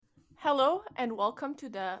Hello and welcome to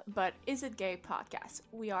the But Is It Gay podcast.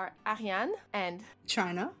 We are Ariane and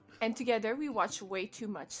China. And together we watch way too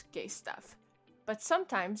much gay stuff. But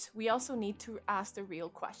sometimes we also need to ask the real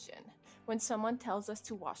question when someone tells us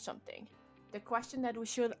to watch something. The question that we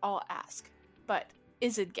should all ask. But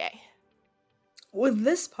is it gay? With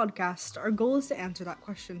this podcast, our goal is to answer that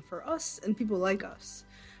question for us and people like us.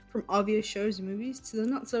 From obvious shows and movies to the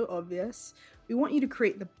not so obvious, we want you to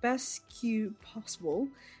create the best queue possible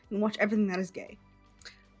and watch everything that is gay.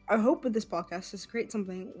 Our hope with this podcast is to create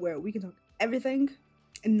something where we can talk everything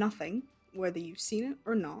and nothing, whether you've seen it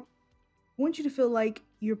or not. We want you to feel like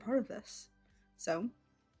you're part of this. So,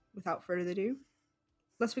 without further ado,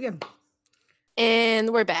 let's begin. And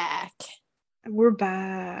we're back. We're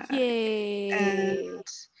back. Yay. And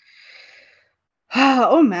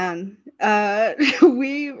oh man. I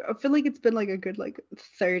feel like it's been like a good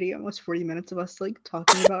 30, almost 40 minutes of us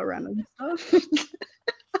talking about random stuff.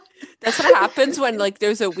 That's what happens when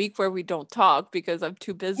there's a week where we don't talk because I'm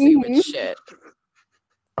too busy with shit.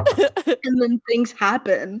 And then things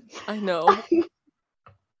happen. I know.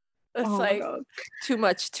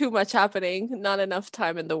 It's too much happening. Not enough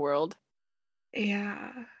time in the world.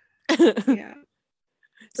 Yeah. Yeah.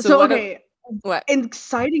 So okay. What?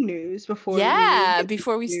 Exciting news before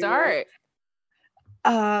we start.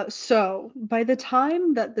 So by the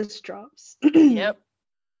time that this drops, yep,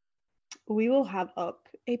 we will have up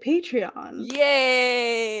a Patreon.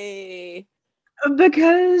 Yay!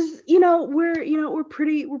 Because we're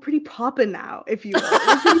pretty poppin' now, if you will.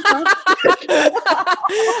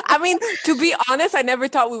 I mean, to be honest, I never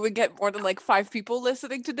thought we would get more than 5 people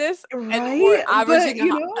listening to this, right? And we're averaging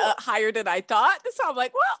higher than I thought. So I'm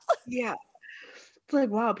like, well, yeah, it's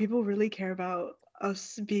like, wow, people really care about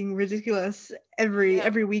us being ridiculous every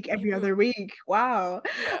week, every other week. Wow.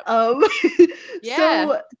 Yeah.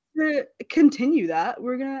 So to continue that,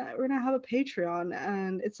 we're gonna have a Patreon,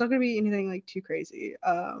 and it's not gonna be anything too crazy.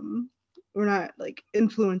 We're not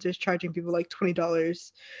influencers charging people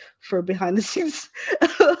 $20 for behind the scenes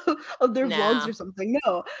of their vlogs or something.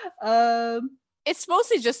 No. It's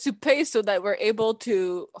mostly just to pay so that we're able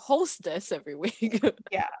to host this every week.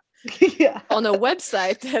 Yeah. Yeah. On a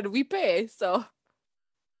website that we pay. So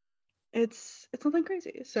it's nothing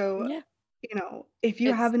crazy. So yeah. If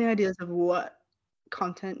you have any ideas of what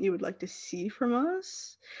content you would like to see from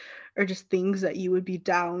us, or just things that you would be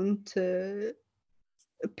down to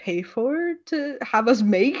pay for to have us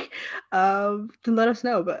make, then let us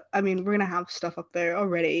know. But I mean, we're gonna have stuff up there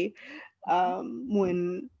already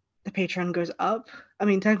when the Patreon goes up. I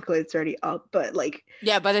mean, technically it's already up, but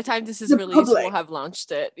by the time this is released, we'll have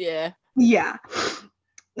launched it. Yeah.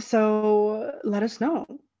 So let us know.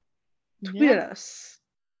 Tweet at us.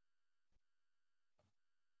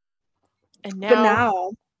 And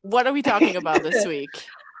now, what are we talking about this week?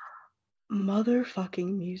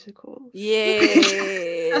 Motherfucking musicals.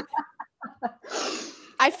 Yay!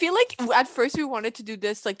 I feel like at first we wanted to do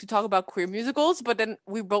this to talk about queer musicals, but then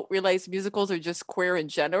we both realized musicals are just queer in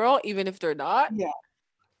general, even if they're not. Yeah.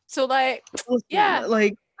 So I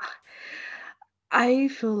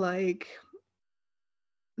feel like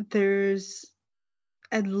there's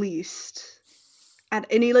at least at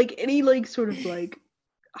any sort of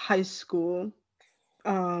high school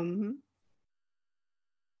or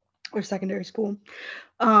secondary school,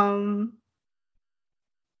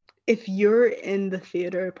 if you're in the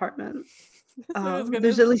theater department,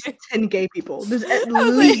 there's at least 10 gay people. There's at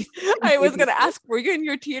least I was gonna ask, were you in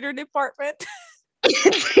your theater department?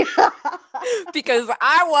 Because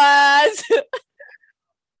I was.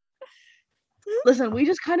 Listen, we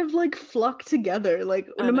just kind of flock together,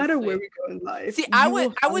 honestly. No matter where we go in life. See, I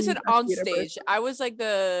wasn't on stage. I was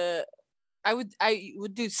I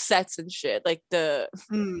would do sets and shit, the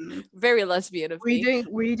very lesbian of me.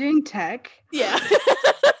 Were you doing tech? Yeah.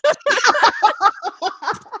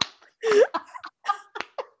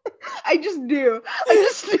 I just knew.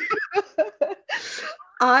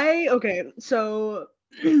 Okay, so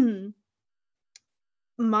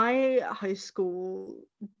my high school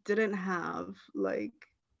didn't have I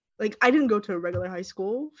didn't go to a regular high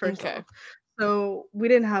school first off. So we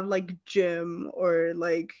didn't have gym or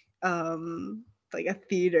a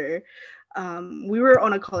theater. We were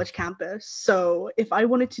on a college campus, so if I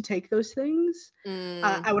wanted to take those things,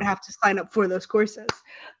 I would have to sign up for those courses.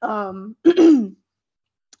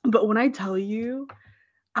 But when I tell you,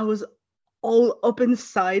 I was all up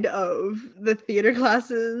inside of the theater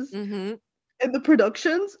classes and the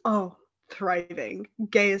productions. Oh, thriving,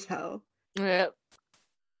 gay as hell. Yeah.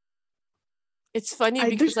 It's funny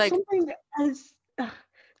because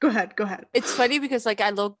Go ahead. Go ahead. It's funny because like I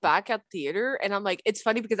look back at theater and I'm like, it's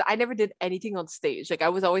funny because I never did anything on stage. Like I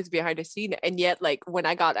was always behind the scene. And yet, like when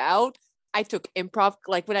I got out, I took improv.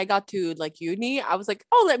 Like when I got to like uni, I was like,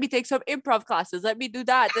 oh, let me take some improv classes. Let me do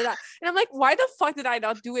that. And I'm like, why the fuck did I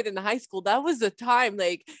not do it in high school? That was the time.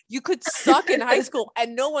 Like you could suck in high school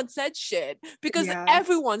and no one said shit because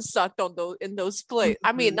everyone sucked on those in those plays.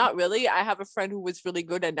 I mean, not really. I have a friend who was really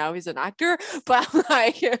good and now he's an actor, but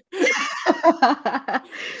like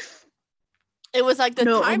it was like the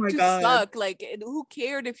time to suck. Like, who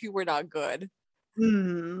cared if you were not good?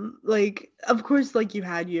 Like, of course, like you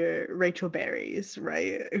had your Rachel Berrys,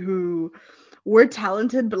 right? Who were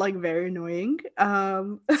talented but like very annoying.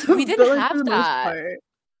 So we didn't have that.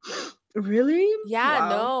 Really? Yeah,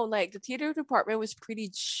 no, like the theater department was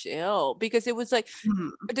pretty chill because it was like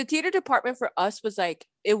the theater department for us was like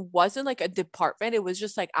it wasn't like a department, it was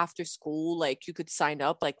just like after school, like you could sign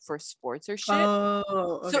up like for sports or shit.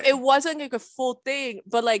 So it wasn't like a full thing,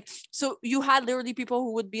 but like so you had literally people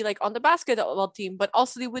who would be like on the basketball team, but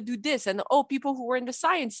also they would do this, and people who were in the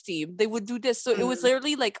science team, they would do this. So it was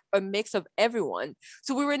literally like a mix of everyone.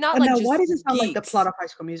 So we were not like now, just why does it sound geeks. like the plot of High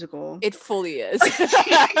School Musical? It fully is.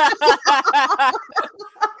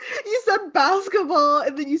 You said basketball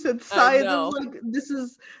and then you said science. I was like, this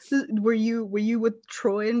were you with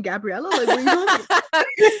Troy and Gabriella? Like, were you talking?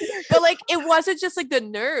 But like it wasn't just like the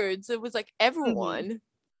nerds, it was like everyone.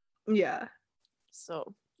 Yeah.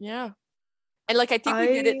 So yeah. And like I think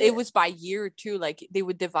we did it was by year too. Like they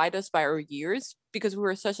would divide us by our years because we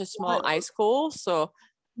were such a small high school. So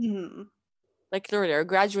like literally our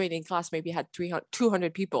graduating class maybe had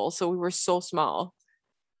 200 people. So we were so small.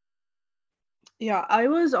 Yeah, I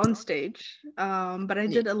was on stage, but I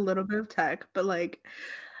did a little bit of tech, but like,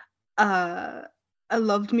 I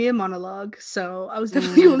loved me a monologue, so I was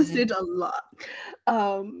definitely on stage a lot.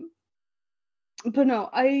 But no,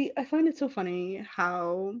 I find it so funny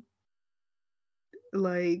how,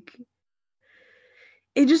 like,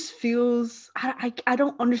 it just feels, I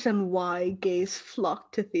don't understand why gays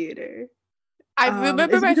flock to theater. I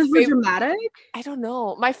remember my favorite. Dramatic? I don't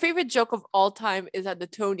know. My favorite joke of all time is at the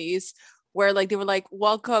Tonys, where like they were like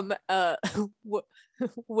welcome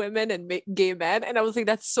women and gay men, and I was like,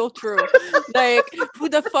 that's so true. Like who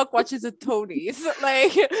the fuck watches the Tonys?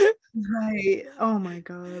 Like right. Oh my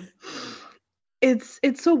god, it's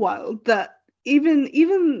so wild that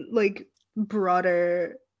even like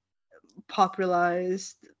broader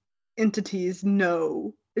popularized entities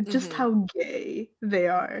know just how gay they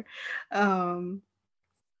are.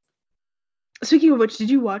 Speaking of which, did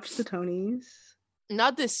you watch the Tonys?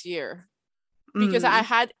 Not this year. Because I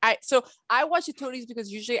watch the Tonys because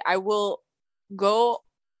usually I will go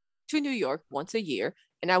to New York once a year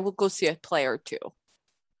and I will go see a play or two.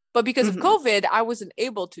 But because of COVID, I wasn't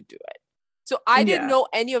able to do it. So I didn't know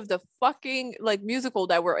any of the fucking like musical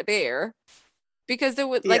that were there because there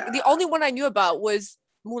was like the only one I knew about was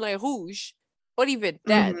Moulin Rouge. But even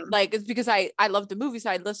then, like it's because I love the movies,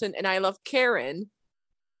 I listened, and I love Karen,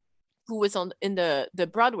 who was in the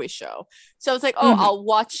Broadway show. So I was like, I'll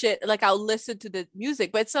watch it, like I'll listen to the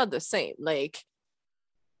music, but it's not the same. Like,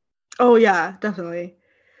 oh yeah, definitely.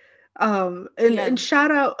 And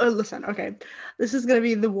shout out, listen, okay, this is gonna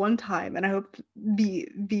be the one time, and I hope the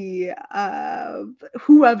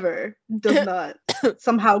whoever does not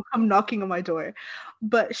somehow come knocking on my door,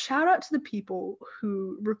 but shout out to the people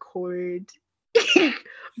who record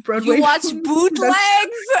Broadway. You watch bootlegs?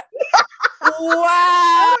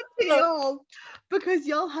 Wow. Because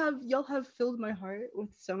y'all have filled my heart with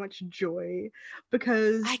so much joy,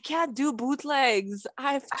 because I can't do bootlegs.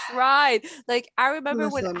 I've tried. Like I remember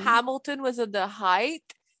when Hamilton was at the height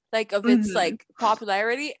like of its like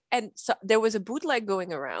popularity, and so there was a bootleg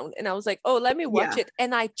going around, and I was like, oh, let me watch it.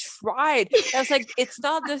 And I tried. I was like, it's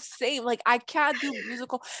not the same. Like I can't do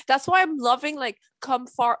musical. That's why I'm loving like Come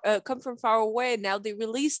From Far Away. Now they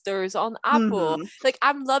released theirs on Apple. Like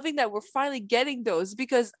I'm loving that we're finally getting those,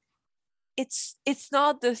 because it's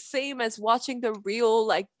not the same as watching the real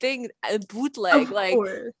like thing, a bootleg. Of like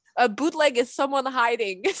course. A bootleg is someone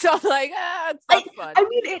hiding. So I'm like, it's not fun. I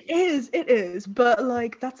mean, it is, but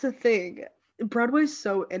like that's the thing. Broadway's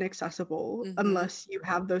so inaccessible unless you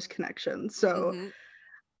have those connections. So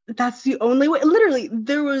that's the only way. Literally,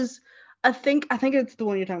 there was, I think it's the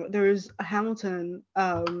one you're talking about. There was a Hamilton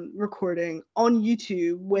recording on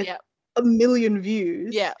YouTube with 1 million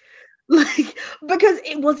views. Yeah. like because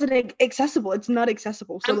it wasn't accessible. It's not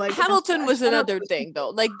accessible. So like Hamilton was I another thing though.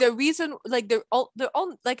 Like the reason, like they're all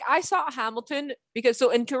like I saw Hamilton because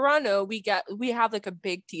so in Toronto we have like a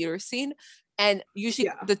big theater scene, and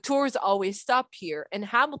usually the tours always stop here, and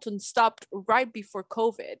Hamilton stopped right before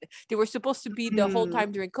COVID. They were supposed to be the whole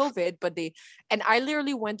time during COVID, but and I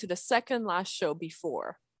literally went to the second last show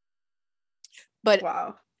before. But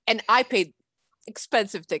wow. And I paid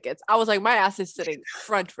expensive tickets. I was like, my ass is sitting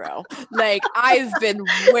front row. Like I've been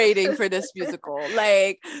waiting for this musical.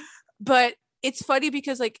 Like, but it's funny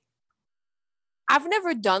because like I've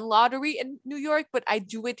never done lottery in New York, but I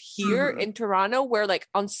do it here in Toronto, where like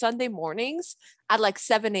on Sunday mornings at like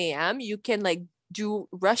 7 a.m. you can like do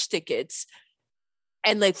rush tickets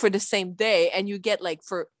and like for the same day, and you get like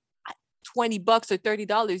for $20 or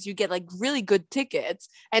 $30 you get like really good tickets,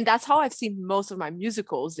 and that's how I've seen most of my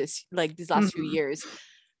musicals these last few years.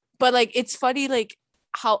 But like it's funny like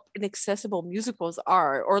how inaccessible musicals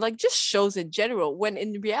are, or like just shows in general, when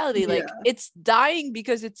in reality like it's dying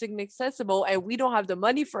because it's inaccessible and we don't have the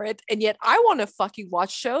money for it, and yet I want to fucking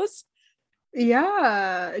watch shows.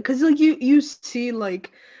 Because like you see,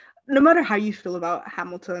 like no matter how you feel about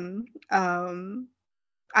Hamilton,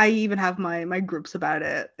 I even have my groups about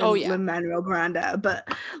it. Lin-Manuel Miranda, but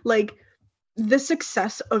like the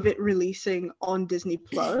success of it releasing on Disney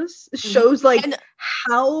Plus shows like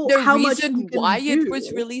how much why it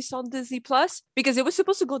was released on Disney Plus, because it was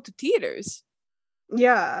supposed to go to theaters.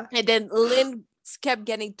 Yeah. And then Lin kept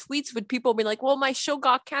getting tweets with people being like, well, my show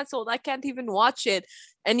got canceled, I can't even watch it.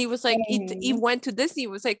 And he was like, he went to Disney,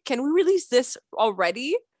 was like, can we release this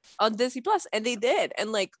already on Disney Plus? And they did.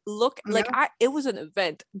 And like look, like it was an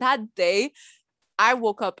event that day. I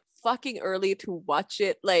woke up fucking early to watch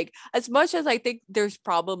it. Like as much as I think there's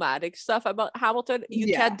problematic stuff about Hamilton,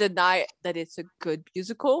 you can't deny that it's a good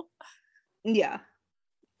musical.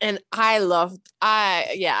 And I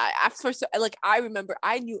remember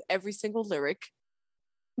I knew every single lyric.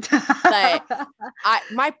 Like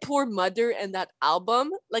my poor mother and that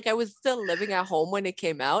album, like I was still living at home when it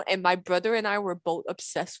came out, and my brother and I were both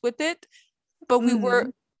obsessed with it, but we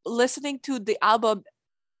were listening to the album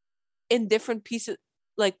in different pieces,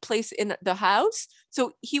 like place in the house.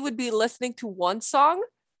 So he would be listening to one song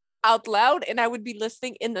out loud and I would be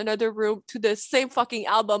listening in another room to the same fucking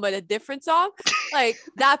album but a different song. Like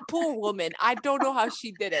that poor woman, I don't know how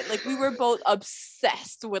she did it. Like we were both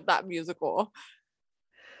obsessed with that musical.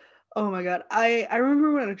 Oh my god, I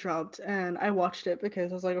remember when it dropped and I watched it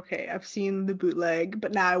because I was like, okay, I've seen the bootleg,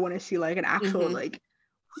 but now I want to see like an actual like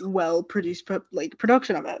well produced like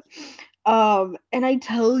production of it. And I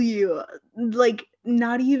tell you, like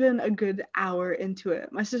not even a good hour into it,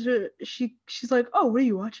 my sister, she's like, oh, what are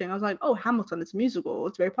you watching? I was like, oh, Hamilton, it's a musical,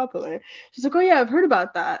 it's very popular. She's like, oh yeah, I've heard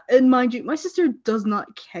about that. And mind you, my sister does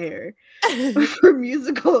not care for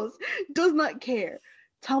musicals, does not care.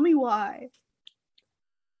 Tell me why.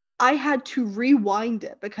 I had to rewind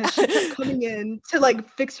it because she kept coming in to like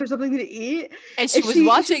fix her something to eat, and she was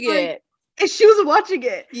watching it. And she was watching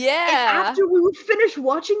it. Yeah. And after we would finish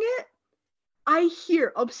watching it, I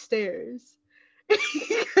hear upstairs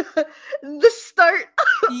the start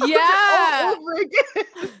all over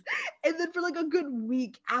again. And then for like a good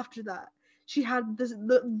week after that, she had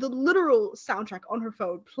the literal soundtrack on her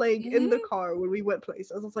phone playing in the car when we went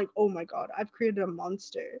places. I was like, oh my god, I've created a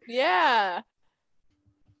monster. Yeah.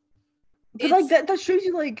 But like that shows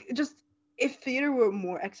you like just if theater were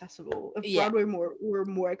more accessible, if Broadway were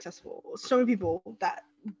more accessible, so many people that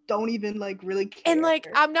don't even like really care. And like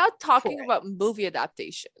I'm not talking about movie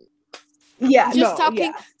adaptation. Yeah, I'm just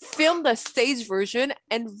talking film the stage version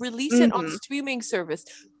and release it on streaming service.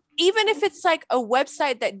 Even if it's like a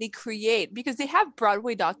website that they create, because they have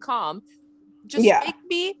Broadway.com, just make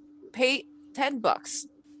me pay $10.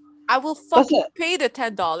 I will fucking pay the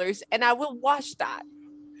 $10 and I will watch that.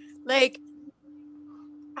 Like,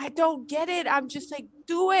 I don't get it. I'm just like,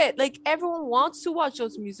 do it. Like, everyone wants to watch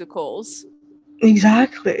those musicals.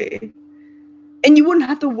 Exactly. And you wouldn't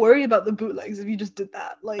have to worry about the bootlegs if you just did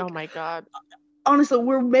that. Like, oh my god. Honestly,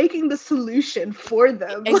 we're making the solution for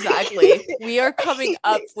them. Exactly. We are coming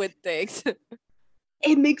up with things.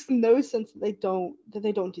 It makes no sense that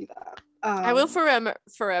they don't do that. I will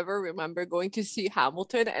forever remember going to see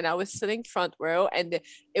Hamilton, and I was sitting front row, and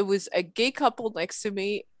it was a gay couple next to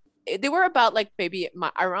me. They were about like maybe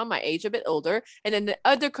around my age, a bit older, and then the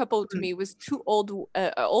other couple to me was two old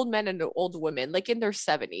men and an old woman, like in their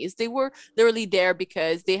 70s. They were literally there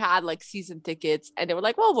because they had like season tickets, and they were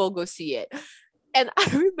like, well, we'll go see it. And I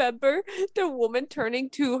remember the woman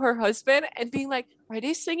turning to her husband and being like, are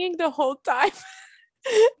they singing the whole time?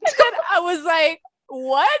 And then I was like,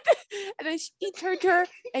 what? And then he turned to her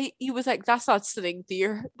and he was like, that's not singing,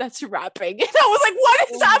 dear. That's rapping. And I was like,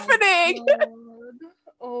 what is happening?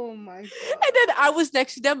 Oh my god. And then I was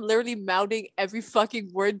next to them literally mouthing every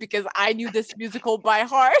fucking word because I knew this musical by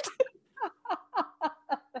heart.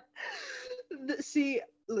 See,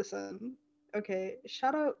 listen. Okay,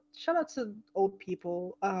 shout out to old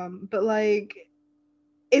people. But like,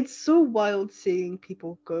 it's so wild seeing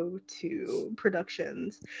people go to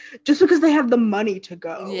productions just because they have the money to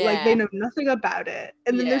go. Like, they know nothing about it,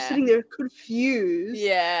 and then they're sitting there confused.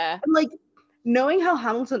 Yeah. And like, knowing how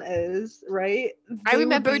Hamilton is, right? I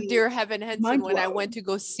remember Dear Heaven Henson when I went to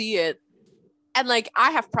go see it, and like,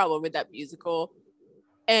 I have problem with that musical,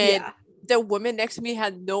 and the woman next to me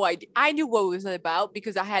had no idea. I knew what it was about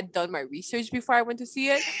because I had done my research before I went to see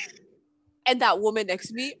it. And that woman next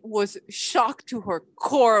to me was shocked to her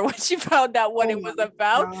core when she found out what it was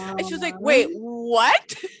about. God. And she was like, wait,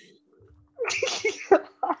 what?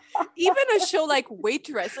 Even a show like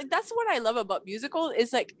Waitress, like that's what I love about musicals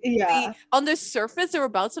is like on the surface they're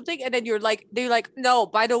about something and then they're like no,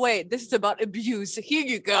 by the way, this is about abuse, here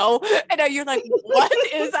you go, and then you're like, what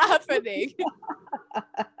is happening?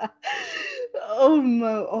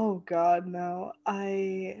 Oh god, no.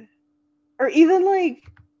 Or even like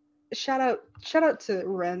shout out to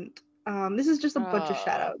Rent. This is just a bunch of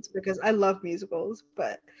shout outs because I love musicals,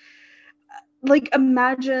 but like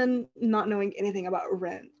imagine not knowing anything about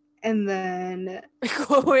Rent and then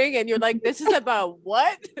going and you're like, this is about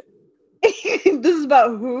what? This is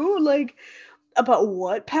about who? Like about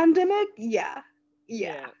what pandemic? Yeah.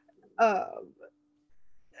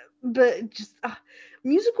 But just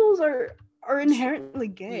musicals are inherently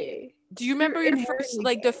gay. Do you remember your first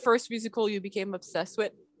the first musical you became obsessed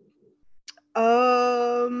with?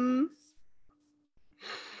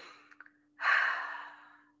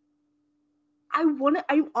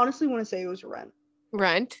 I honestly want to say it was Rent.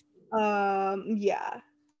 Rent? Yeah.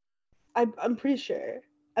 I'm pretty sure.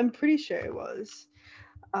 I'm pretty sure it was.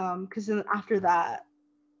 Because then after that,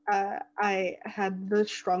 I had the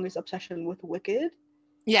strongest obsession with Wicked.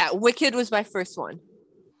 Yeah, Wicked was my first one.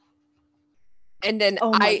 And then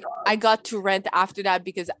I got to Rent after that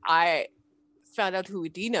because I found out who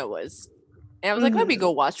Idina was. And I was like, let me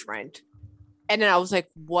go watch Rent. And then I was like,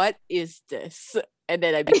 what is this? And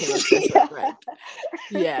then I became obsessed with Rent.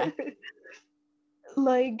 Yeah.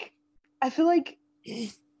 Like, I feel like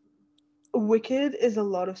Wicked is a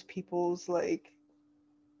lot of people's, like,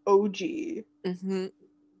 OG. Mm-hmm.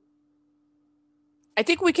 I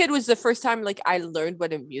think Wicked was the first time, like, I learned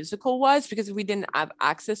what a musical was because we didn't have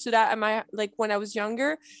access to that when I was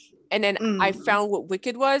younger. And then I found what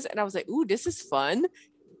Wicked was, and I was like, ooh, this is fun.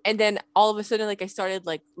 And then all of a sudden, like, I started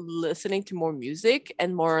like listening to more music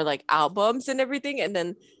and more like albums and everything. And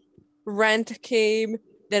then Rent came.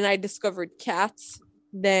 Then I discovered Cats.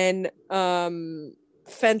 Then Phantom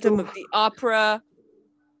of the Opera.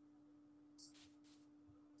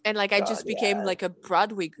 And like, I just became like a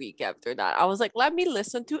Broadway geek after that. I was like, let me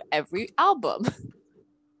listen to every album.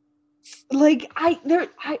 Like I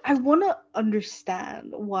want to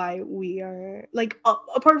understand why we are like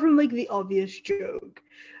apart from like the obvious joke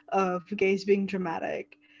of gays being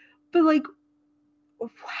dramatic, but like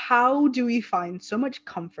how do we find so much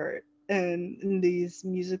comfort in these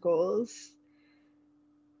musicals?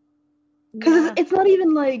 Because it's not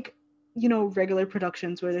even like, you know, regular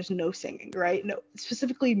productions where there's no singing, right? No,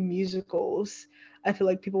 specifically musicals. I feel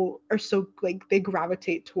like people are so like they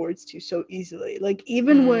gravitate towards to so easily. Like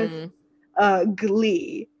even with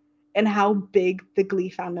Glee and how big the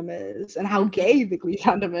Glee fandom is and how gay the Glee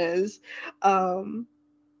fandom is.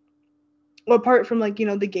 Apart from like, you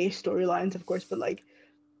know, the gay storylines, of course, but like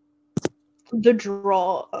the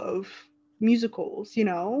draw of musicals, you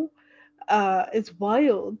know, it's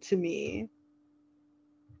wild to me.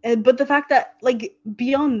 But the fact that like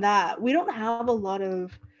beyond that, we don't have a lot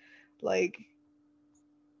of like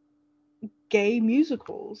gay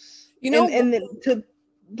musicals, you know, and then to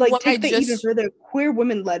like take that even further, queer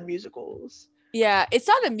women-led musicals. Yeah, it's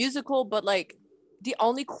not a musical, but like the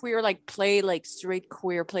only queer like play, like straight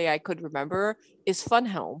queer play I could remember is Fun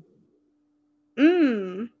Home.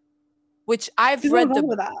 Which I've read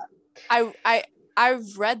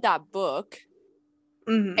I've read that book.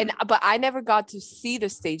 But I never got to see the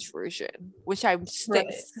stage version, which I'm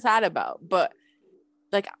sad about. But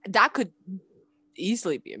like that could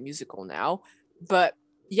easily be a musical now. But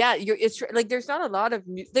yeah, it's like there's not a lot of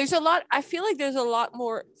I feel like there's a lot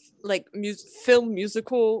more like film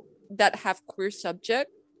musical that have queer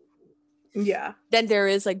subject. Yeah. Than there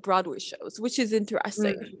is like Broadway shows, which is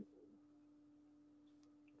interesting.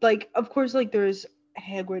 Like of course, like there's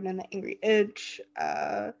Hagrid and the Angry Inch,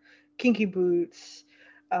 Kinky Boots,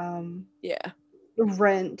 Yeah.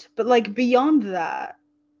 Rent, but like beyond that,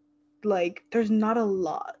 like there's not a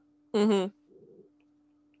lot. Mm-hmm.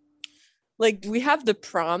 Like we have the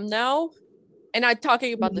Prom now, and I'm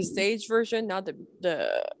talking about the stage version, not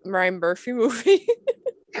the Ryan Murphy movie.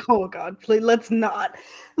 Oh God, please let's not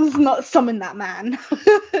summon that man.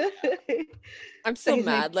 I'm still Say his name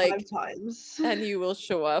mad, like, 5 times. and he will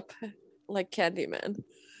show up like Candyman.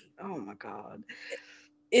 Oh my God.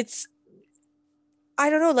 It's, I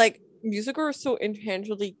don't know, like musicals are so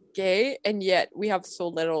inherently gay, and yet we have so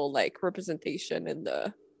little like representation in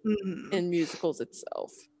the in musicals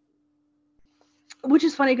itself. Which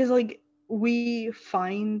is funny because like we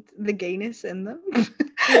find the gayness in them.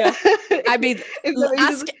 Yeah. I mean,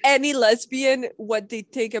 ask any lesbian what they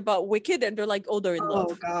think about Wicked, and they're like, "Oh, they're in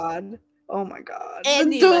love." Oh God! Oh my God!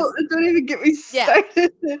 Any Don't even get me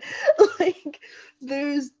started. Yeah. Like,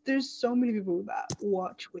 there's so many people that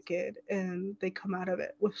watch Wicked and they come out of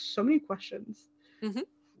it with so many questions,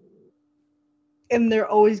 and they're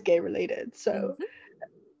always gay related. So.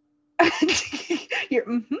 You're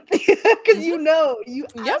because you know, you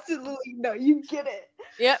absolutely know, you get it.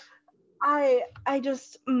 Yep. I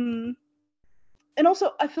just and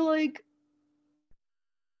also I feel like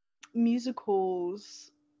musicals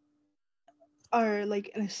are like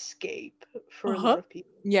an escape for a lot of people.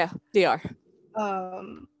 Yeah, they are.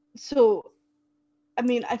 So I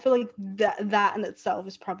mean, I feel like that in itself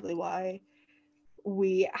is probably why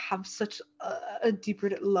we have such a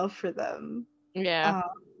deep-rooted love for them. Yeah.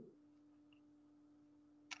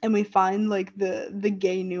 And we find like the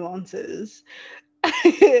gay nuances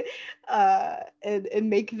and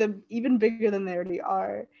make them even bigger than they already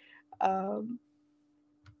are. But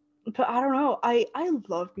I don't know. I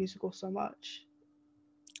love musicals so much.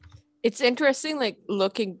 It's interesting, like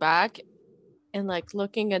looking back and like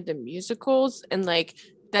looking at the musicals and like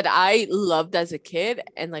that I loved as a kid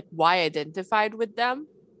and like why I identified with them.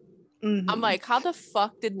 I'm like, how the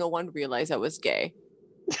fuck did no one realize I was gay?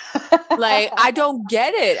 Like, I don't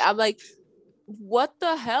get it. I'm like, what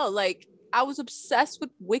the hell? Like, I was obsessed with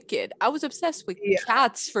Wicked. I was obsessed with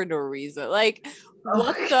Cats for no reason. Like,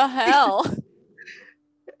 what the hell?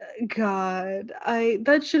 God,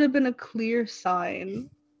 that should have been a clear sign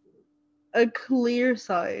of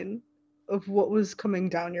what was coming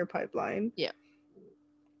down your pipeline. Yeah.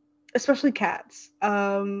 Especially Cats.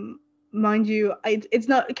 Mind you, it's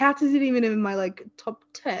not, Cats isn't even in my like top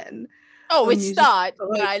 10. Oh, it's not,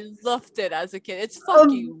 but I loved it as a kid. It's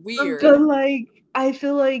fucking weird. But like, I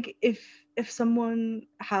feel like if someone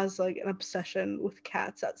has like an obsession with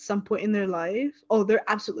cats at some point in their life, oh, they're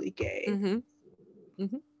absolutely gay.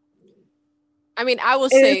 I mean, I will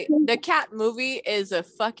say the Cat movie is a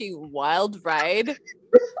fucking wild ride,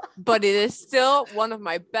 but it is still one of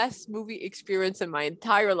my best movie experience in my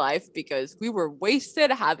entire life because we were wasted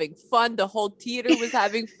having fun. The whole theater was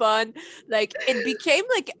having fun. Like, it became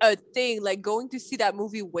like a thing, like going to see that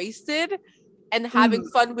movie wasted and having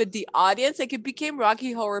fun with the audience. Like, it became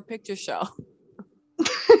Rocky Horror Picture Show.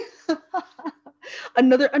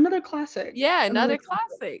 another classic. Yeah, another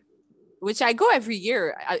classic. Which I go every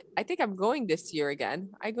year. I think I'm going this year again.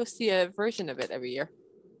 I go see a version of it every year.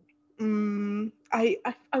 I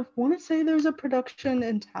want to say there's a production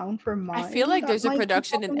in town for mine. I feel like there's a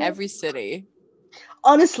production in every city.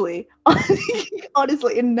 Honestly,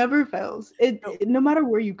 it never fails. It no matter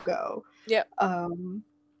where you go. Yeah.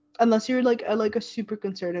 Unless you're like a super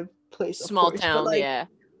conservative place, small town, like, yeah.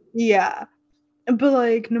 Yeah, but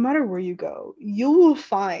like no matter where you go, you will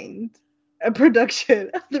find a production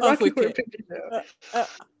of the Rocky Horror Picture Show.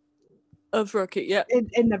 Of Rocky, yeah.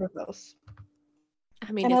 It never fails.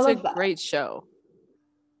 I mean, it's a great show.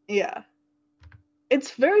 Yeah.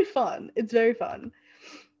 It's very fun. It's very fun.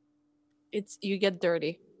 You get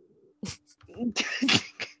dirty.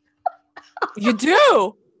 You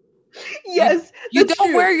do. Yes. You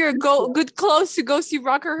don't wear your good clothes to go see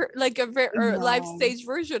Rocker, like a live stage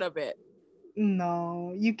version of it.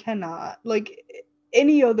 No, you cannot. Like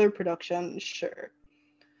any other production, sure.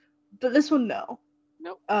 But this one, no.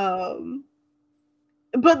 Nope.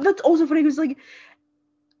 But that's also funny because like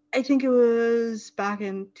I think it was back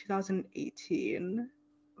in 2018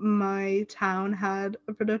 my town had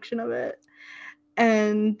a production of it,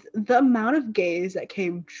 and the amount of gays that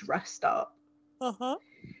came dressed up, and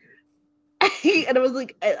I was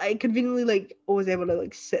like, I conveniently like was able to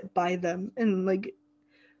like sit by them, and like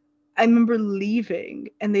I remember leaving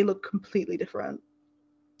and they looked completely different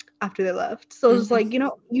after they left. So I was like,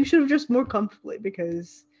 you should have dressed more comfortably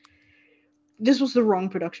because this was the wrong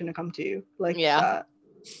production to come to. Like, yeah.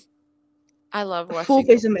 I love full watching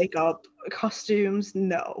face of makeup, costumes.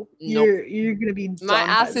 No, Nope. you're gonna be My done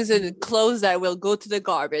ass by is the in clothes that will go to the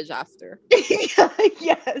garbage after.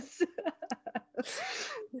 yes.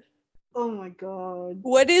 Oh my god.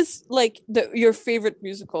 What is like your favorite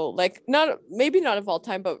musical? Like maybe not of all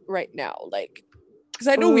time, but right now, like because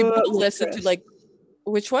I know we both listen to Waitress. like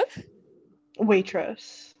which one?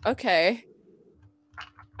 Waitress. Okay.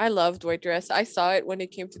 I loved Waitress. I saw it when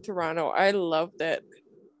it came to Toronto. I loved it.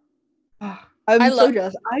 I'm so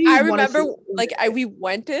jealous. I I want to remember see like we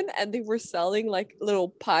went in and they were selling like little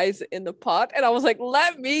pies in the pot, and I was like,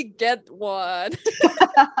 let me get one.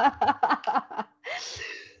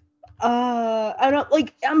 I don't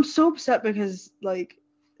like. I'm so upset because like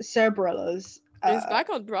Sarah Bareilles. It's back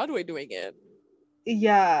on Broadway doing it.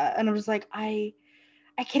 Yeah, and I'm just like I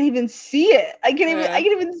can't even see it. I can't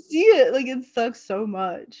even see it. Like it sucks so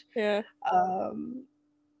much. Yeah.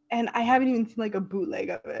 And I haven't even seen like a bootleg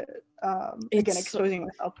of it. Again, exposing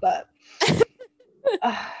myself, but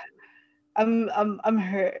I'm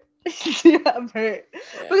hurt. Yeah, I'm hurt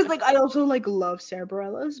because like I also like love Sarah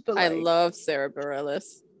Bareilles, but like, I love Sarah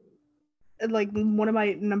Bareilles. Like one of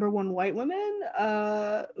my number one white women,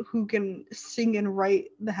 who can sing and write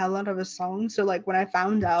the hell out of a song. So like when I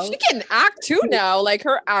found out, she can act too now. Like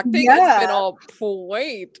her acting has been on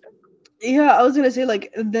point. Yeah, I was gonna say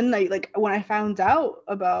like then like when I found out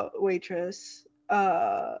about Waitress,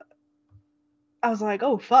 I was like,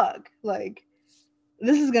 oh fuck, like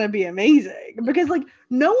this is gonna be amazing because like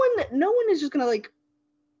no one is just gonna like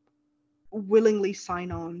willingly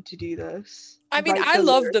sign on to do this. I mean, I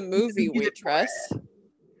love the movie Waitress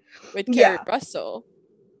with Kerry Russell.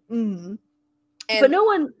 Mm-hmm. But no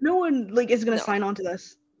one like is gonna sign on to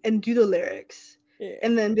this and do the lyrics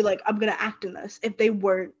and then be like, I'm gonna act in this if they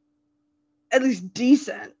weren't at least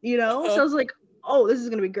decent, you know? So I was like, oh, this is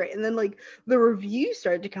gonna be great. And then like the reviews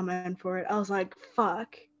started to come in for it. I was like,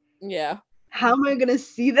 fuck. Yeah. How am I gonna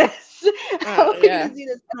see this? How am I gonna see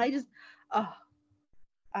this? And I just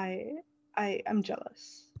I'm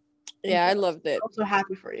jealous. I loved it. I'm so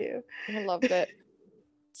happy for you. I loved it.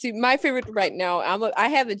 See, my favorite right now, I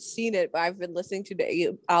haven't seen it, but I've been listening to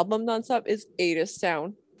the album nonstop, is 80s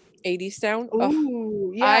Town. 80s Town.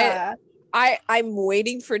 Ooh, yeah. I'm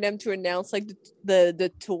waiting for them to announce like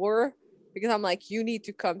the tour because I'm like, you need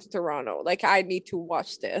to come to Toronto. Like I need to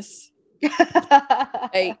watch this.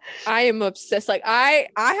 Like I am obsessed. Like I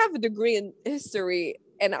have a degree in history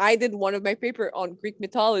and I did one of my paper on Greek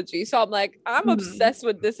mythology. So I'm like, I'm obsessed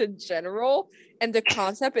with this in general. And the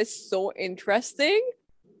concept is so interesting.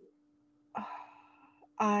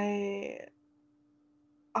 I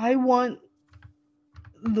want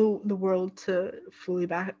the world to fully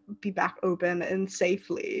be back open and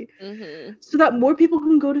safely, so that more people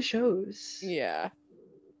can go to shows. Yeah,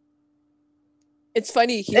 it's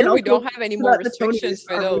funny here we don't have any more restrictions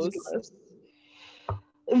for those.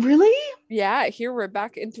 Really? Yeah, here we're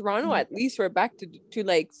back in Toronto. At least we're back to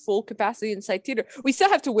like full capacity inside theater. We still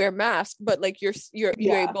have to wear masks, but like you're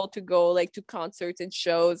able to go like to concerts and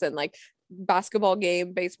shows and like basketball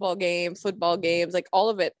game, baseball game, football games, like all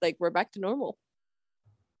of it. Like we're back to normal.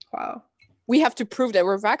 Wow. We have to prove that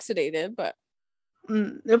we're vaccinated, but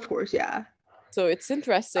of course, yeah. So it's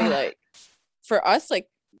interesting. Like for us, like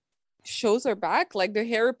shows are back. Like the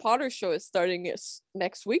Harry Potter show is starting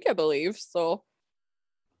next week, I believe. So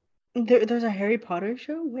there's a Harry Potter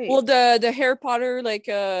show. Wait. Well, the Harry Potter like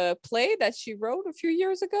play that she wrote a few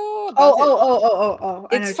years ago. Oh!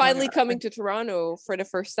 It's finally coming to Toronto for the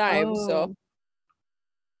first time. So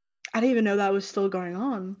I didn't even know that was still going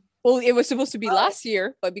on. Well, it was supposed to be last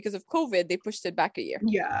year, but because of COVID, they pushed it back a year.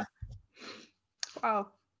 Yeah. Wow.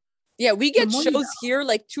 Yeah, we get shows here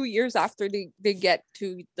like 2 years after they get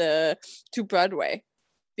to Broadway,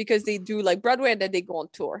 because they do like Broadway and then they go on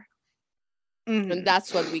tour. And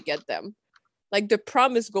that's when we get them. Like The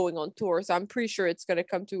Prom is going on tour, so I'm pretty sure it's gonna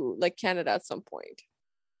come to like Canada at some point.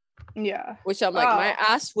 Yeah. Which I'm like, my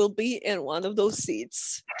ass will be in one of those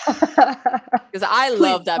seats. Because I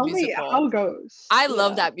love that musical. How it goes. I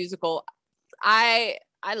love that musical. I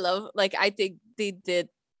love, like, I think the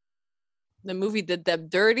movie did them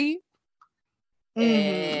dirty.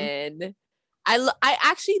 And I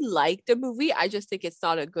actually like the movie. I just think it's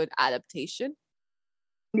not a good adaptation.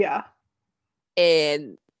 Yeah.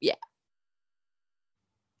 And yeah.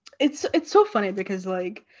 It's so funny because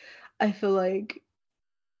like I feel like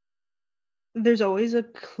there's always a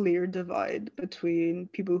clear divide between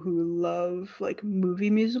people who love like movie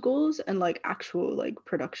musicals and like actual like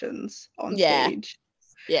productions on stage.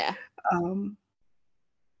 Yeah.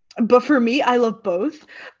 But for me, I love both.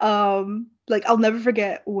 Like I'll never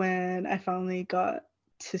forget when I finally got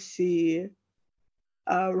to see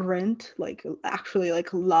Rent, like actually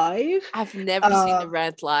like live. I've never seen the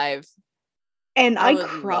Rent live. And I I would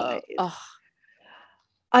cried. love.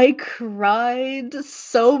 I cried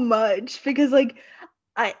so much because like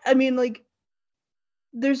I mean like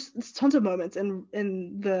there's tons of moments in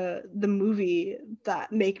the movie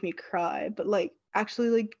that make me cry, but like actually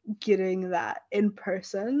like getting that in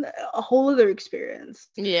person, a whole other experience.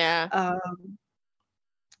 Yeah.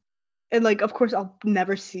 And like of course I'll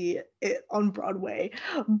never see it on Broadway,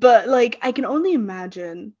 but like I can only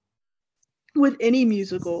imagine with any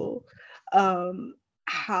musical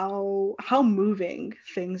how moving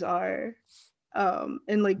things are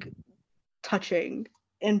and like touching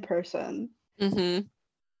in person. Mm-hmm.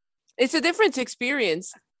 It's a different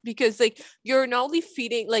experience because like you're not only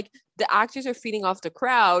feeding, like the actors are feeding off the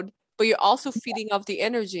crowd, but you're also feeding off the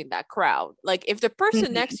energy in that crowd. Like if the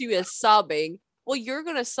person next to you is sobbing, well, you're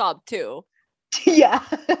gonna sob too. Yeah.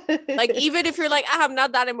 Like even if you're like, I'm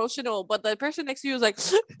not that emotional, but the person next to you is like,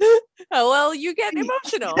 oh, well, you get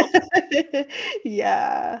emotional.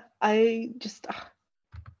 Yeah. I'm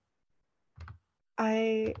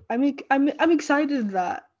excited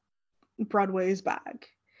that Broadway is back.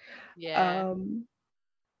 Yeah.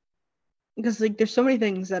 Because like there's so many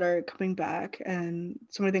things that are coming back and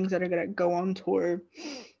so many things that are gonna go on tour.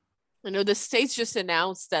 I know the states just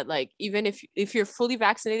announced that like even if you're fully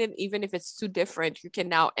vaccinated, even if it's too different, you can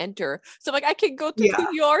now enter. So like I can go to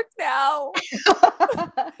New York now.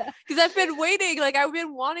 Because I've been waiting, like I've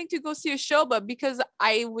been wanting to go see a show, but because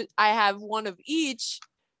I have one of each,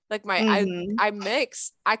 like I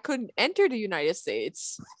mix, I couldn't enter the United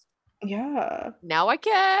States. Yeah. Now I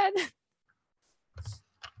can.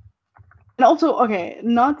 And also, okay,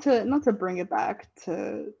 not to bring it back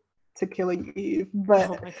to Killing Eve, but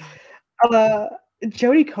oh my God.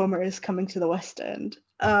 Jodie Comer is coming to the West End.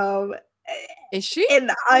 Is she?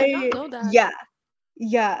 And I did not know that.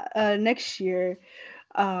 Yeah, next year.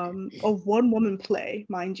 A one-woman play,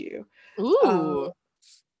 mind you. Ooh.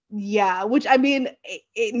 Yeah, which I mean,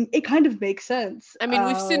 it kind of makes sense. I mean,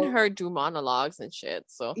 we've seen her do monologues and shit,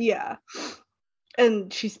 so yeah,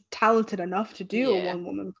 and she's talented enough to do a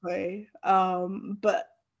one-woman play. But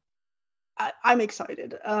I'm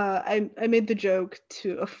excited. I made the joke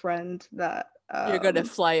to a friend that you're gonna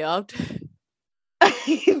fly out.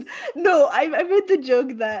 No, I made the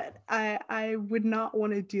joke that I would not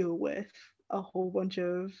want to deal with a whole bunch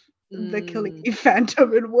of the Killing Eve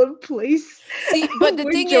fandom in one place. See, but the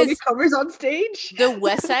thing Jodie is, Comer's on stage. The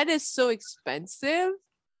West Side is so expensive.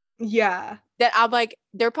 Yeah. That I'm like,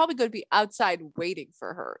 they're probably going to be outside waiting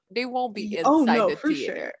for her. They won't be inside the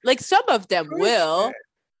theater. Sure. Like some of them will,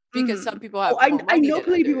 because some people have more money. I know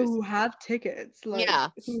plenty of people who have tickets, like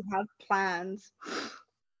who have plans.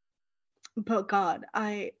 But God,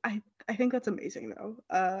 I think that's amazing though.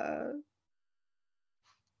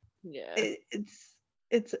 Yeah.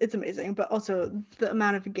 It's amazing, but also the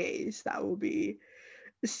amount of gays that will be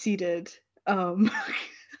seated at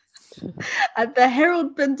the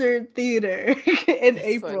Harold Pinter Theater in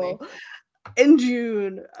April. Funny. In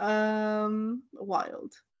June.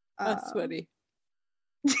 Wild. That's funny.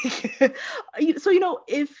 So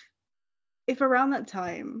if around that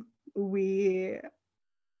time we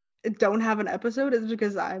don't have an episode, it's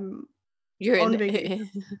because you're on vacation.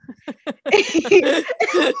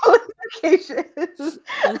 On vacation.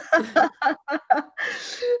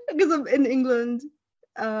 Because I'm in England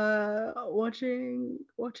watching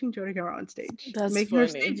Jodie Comer on stage. That's making funny. her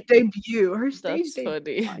stage debut. That's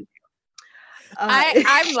debut. Funny.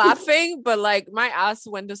 I'm laughing, but like my ass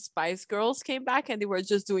when the Spice Girls came back and they were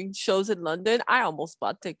just doing shows in London, I almost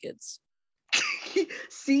bought tickets.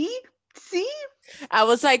 See? I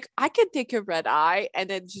was like, I can take a red eye and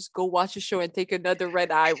then just go watch a show and take another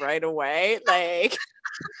red eye right away. Like,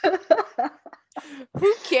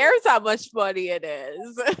 who cares how much money it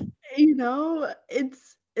is?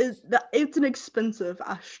 It's an expensive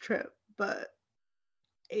ass trip, but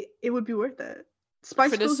it would be worth it. For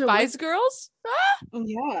the Spice Girls?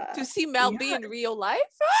 Yeah. To see Mel B in real life?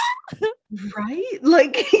 Right?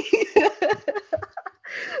 Like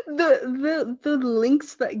the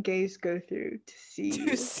links that gays go through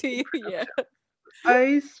to see yeah.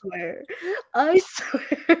 I swear I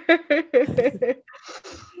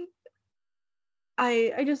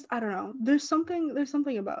don't know, there's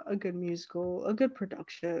something about a good musical, a good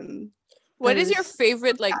production. What is your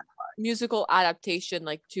favorite like musical adaptation,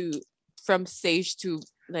 like from stage to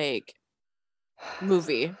like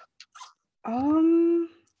movie?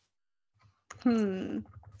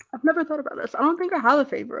 I've never thought about this. I don't think I have a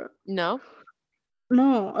favorite. No?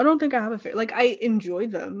 No, I don't think I have a favorite. Like, I enjoy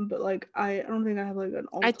them, but like I don't think I have like an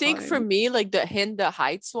all I think for time. me, like the In the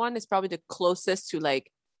Heights one is probably the closest to like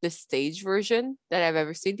the stage version that I've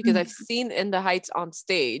ever seen, because I've seen In the Heights on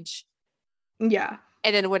stage. Yeah.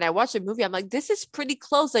 And then when I watch the movie, I'm like, this is pretty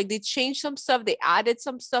close. Like they changed some stuff, they added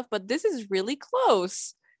some stuff, but this is really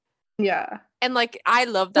close. Yeah. And like I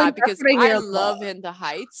love Like, that that's because what I I hear a love lot. In the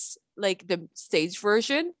Heights, like the stage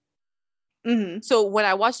version. Mm-hmm. So when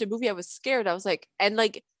I watched the movie, I was scared. I was like, and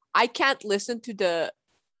like I can't listen to the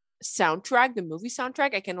soundtrack, the movie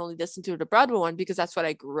soundtrack. I can only listen to the Broadway one because that's what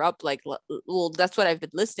I grew up like. Well, that's what I've been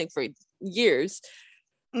listening for years.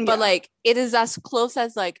 But Yeah. like it is as close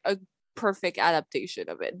as like a perfect adaptation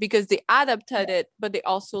of it, because they adapted it, but they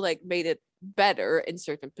also like made it better in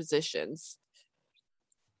certain positions.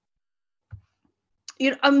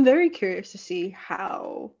 You know, I'm very curious to see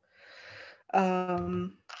how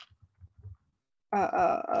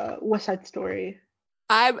West Side Story.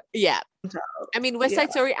 I mean West Yeah.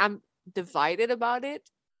 Side Story, I'm divided about it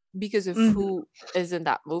because of Mhm. who is in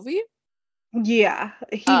that movie. Yeah,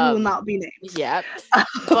 he will not be named. Yeah,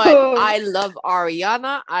 but I love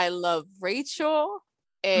Ariana, I love Rachel,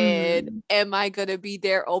 and am I gonna be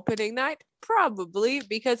there opening night? Probably,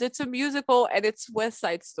 because it's a musical and it's West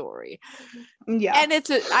Side Story. Yeah. And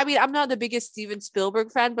I mean, I'm not the biggest Steven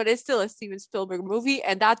Spielberg fan, but it's still a Steven Spielberg movie.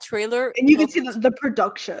 And that trailer, And you can see the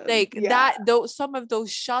production. like Yeah. some of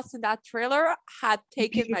those shots in that trailer had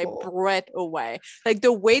taken Beautiful. my breath away. Like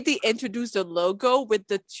the way they introduced the logo with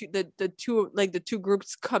the two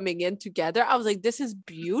groups coming in together, I was like, this is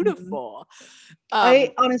beautiful.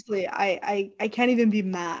 I honestly, I can't even be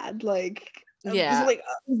mad. Like, I'm just yeah, like,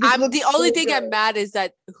 this looks the only so thing good. I'm mad is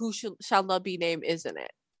that who shall not be named, isn't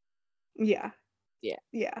it? Yeah.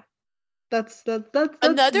 Yeah. That's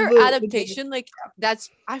Another the adaptation like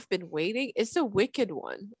that's I've been waiting is the Wicked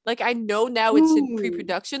one. Like I know now it's in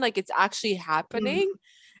pre-production, like it's actually happening,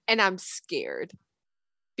 and I'm scared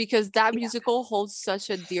because that musical holds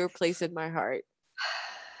such a dear place in my heart.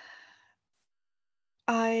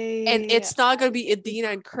 And it's not gonna be Idina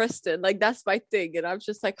and Kristen. Like that's my thing, and I'm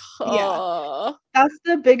just like, oh. That's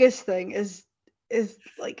the biggest thing is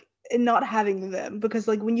like not having them, because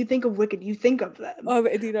like when you think of Wicked, you think of them. Oh,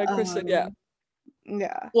 Idina and Kristen, yeah.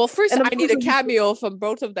 Yeah. Well, first And I need a cameo from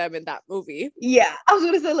both of them in that movie. Yeah, I was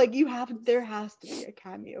gonna say like there has to be a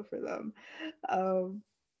cameo for them.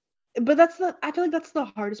 But I feel like that's the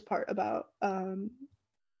hardest part about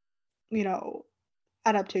you know,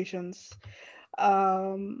 adaptations.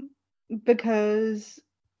 Because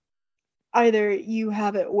either you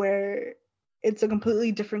have it where it's a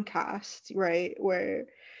completely different cast, right? Where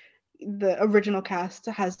the original cast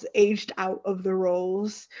has aged out of the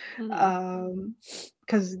roles,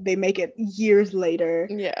 because they make it years later.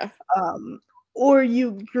 Yeah. Or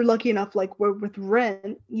you're lucky enough, like where with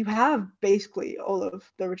Rent, you have basically all of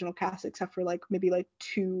the original cast except for like maybe like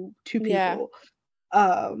two people.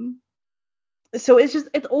 So it's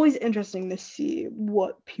always interesting to see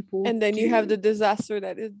what people and then do. you have the disaster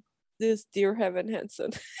that is this Dear Evan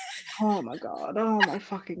Hansen. Oh my god. Oh my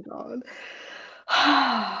fucking god.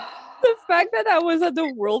 The fact that I was at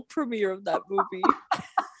the world premiere of that movie.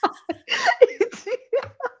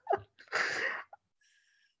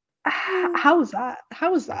 How was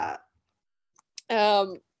that?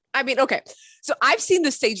 I mean, okay. So I've seen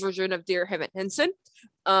the stage version of Dear Evan Hansen.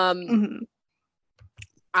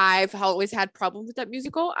 I've always had problems with that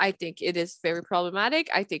musical. I think it is very problematic.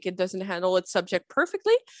 I think it doesn't handle its subject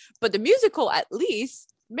perfectly, but the musical at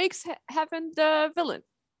least makes Heaven the villain.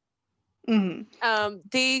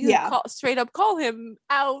 They straight up call him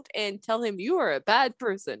out and tell him you are a bad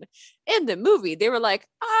person. In the movie, they were like,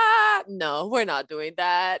 no, we're not doing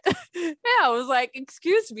that. And I was like,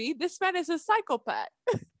 excuse me, this man is a psychopath.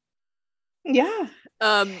 Yeah.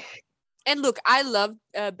 And look, I love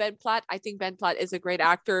Ben Platt. I think Ben Platt is a great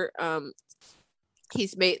actor.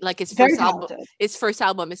 He's made like his first album. His first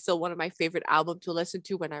album is still one of my favorite albums to listen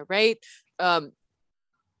to when I write.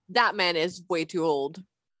 That man is way too old.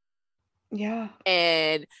 Yeah.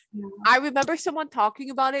 And I remember someone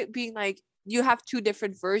talking about it being like, you have two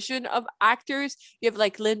different versions of actors. You have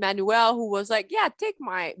like Lin-Manuel, who was like, yeah, take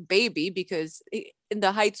my baby, because In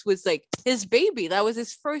the Heights was like his baby. That was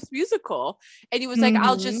his first musical. And he was like,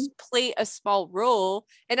 I'll just play a small role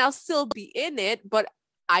and I'll still be in it, but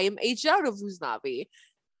I am aged out of Usnavi.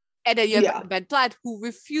 And then you have Ben Platt, who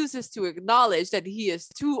refuses to acknowledge that he is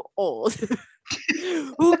too old.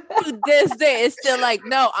 Who to this day is still like,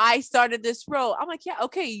 no, I started this role. I'm like, yeah,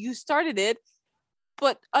 okay, you started it,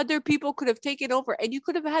 but other people could have taken over and you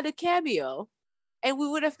could have had a cameo and we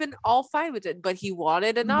would have been all fine with it. But he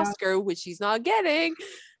wanted an Oscar, which he's not getting.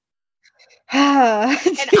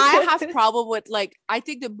 And I have problem with, like, I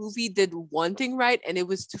think the movie did one thing right, and it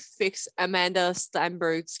was to fix Amanda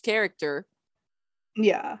Steinberg's character.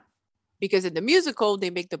 Yeah. Because in the musical, they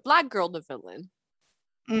make the black girl the villain.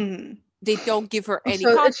 Mm. They don't give her any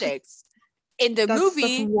So context. In the that's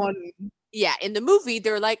movie, one. yeah, in the movie,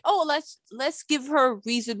 they're like, oh, let's give her a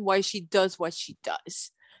reason why she does what she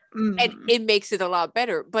does. And it makes it a lot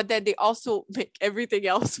better. But then they also make everything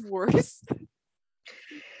else worse.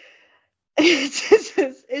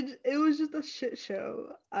 It was just a shit show.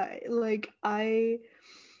 I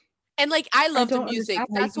love the music.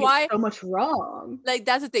 That's why so much wrong. Like,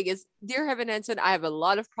 that's the thing is, Dear Heaven Henson, I have a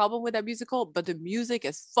lot of problem with that musical, but the music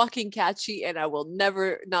is fucking catchy, and I will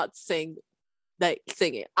never not sing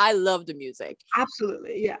it. I love the music.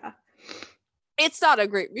 Absolutely, yeah. It's not a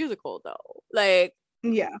great musical though. Like,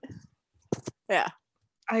 yeah.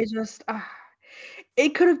 I just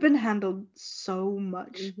it could have been handled so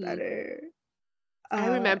much better. I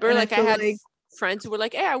remember, like, I had friends who were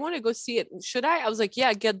like, hey, I want to go see it. Should I was like,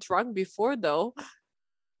 yeah, get drunk before though.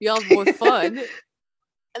 Y'all have more fun.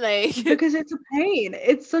 Like, because it's a pain.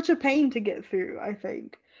 It's such a pain to get through, I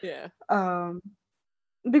think. Yeah.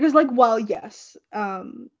 Because, like, while yes,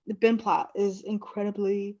 Ben Platt is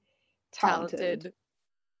incredibly talented.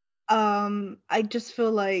 I just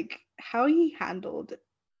feel like how he handled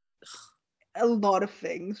a lot of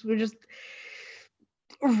things were just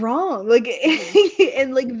wrong. Like,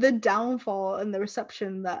 and like the downfall and the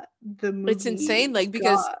reception that the movie, it's insane. Like,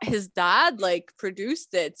 because his dad like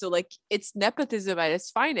produced it, so like it's nepotism at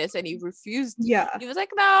its finest, and he refused. Yeah, he was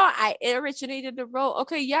like, no, I originated the role.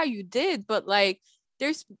 Okay, yeah, you did, but like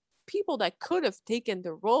there's people that could have taken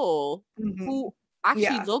the role who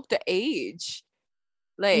actually look the age.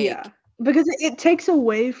 Like, because it takes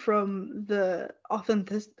away from the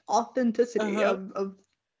authenticity of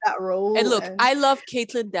that role. And look, I love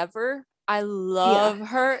Caitlin Dever. I love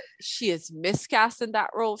her. She is miscast in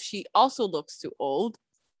that role. She also looks too old.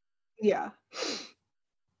 Yeah.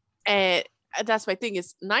 And that's my thing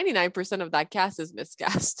is 99% of that cast is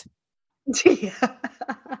miscast. Yeah.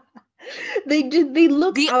 They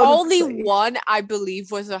look the only one I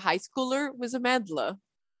believe was a high schooler was Amandla.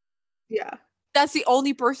 Yeah. That's the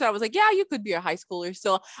only person I was like, yeah, you could be a high schooler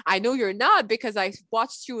still. I know you're not because I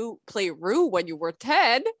watched you play Rue when you were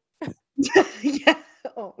 10. Yeah.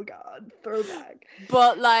 Oh God, throwback.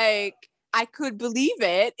 But like, I could believe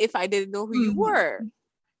it if I didn't know who you were.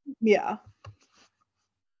 Yeah.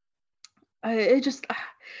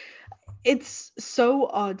 It's so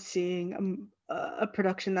odd seeing a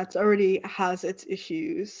production that's already has its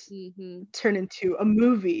issues turn into a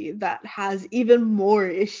movie that has even more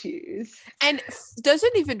issues and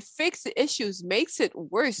doesn't even fix the issues, makes it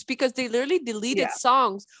worse because they literally deleted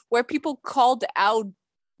songs where people called out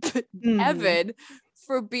Evan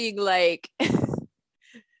for being like,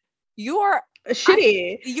 you are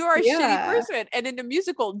shitty. You are a shitty person, and in the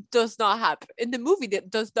musical does not happen. In the movie, that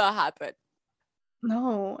does not happen.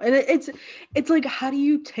 No, and it's like, how do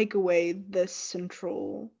you take away the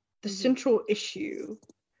central issue?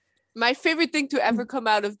 My favorite thing to ever come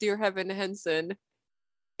out of Dear Heaven Henson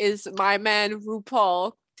is my man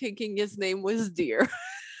RuPaul thinking his name was Dear.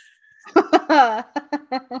 I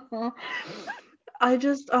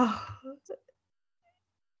just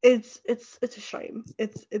it's a shame.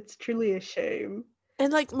 It's truly a shame.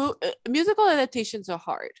 And like musical adaptations are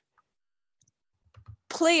hard.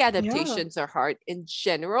 Play adaptations are hard in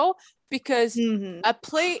general because a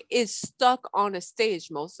play is stuck on a stage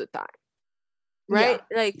most of the time, right?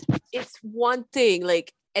 Like, it's one thing,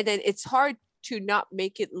 like, and then it's hard to not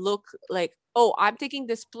make it look like, oh, I'm taking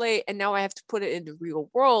this play and now I have to put it in the real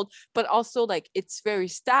world, but also like it's very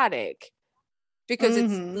static because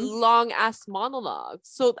it's long ass monologues.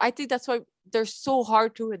 So I think that's why they're so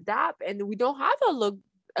hard to adapt, and we don't have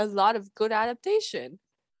a lot of good adaptation.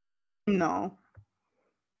 No.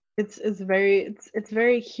 It's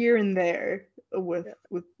very here and there with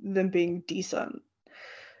them being decent.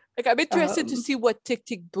 Like, I'm interested to see what Tick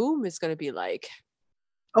Tick Boom is going to be like.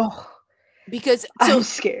 Oh, because I'm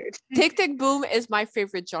scared. Tick Tick Boom is my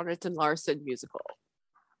favorite Jonathan Larson musical.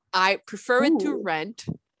 I prefer it to Rent.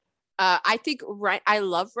 I think Rent. I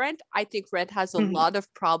love Rent. I think Rent has a lot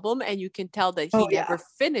of problem, and you can tell that he never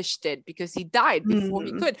finished it because he died before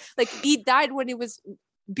he could. Like, he died when it was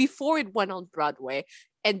before it went on Broadway,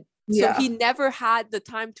 and so he never had the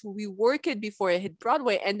time to rework it before it hit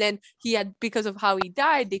Broadway. And then he had, because of how he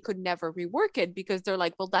died, they could never rework it because they're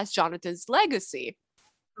like, well, that's Jonathan's legacy.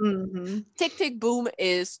 Tick Tick Boom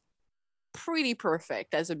is pretty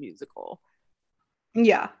perfect as a musical.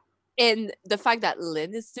 Yeah. And the fact that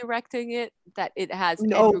Lynn is directing it, that it has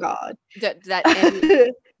Oh God.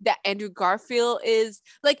 that Andrew Garfield is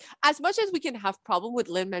like, as much as we can have problem with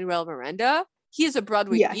Lin-Manuel Miranda, he is a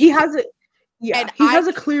Broadway Yeah, geek, he has it. Yeah, and he has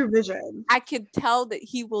a clear vision. I can tell that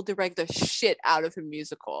he will direct the shit out of a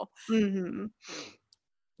musical. Mm-hmm.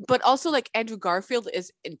 But also, like, Andrew Garfield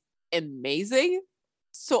is amazing.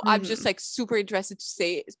 So I'm just like super interested to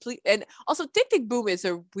say, please. And also, Tick Tick Boom is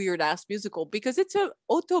a weird ass musical because it's an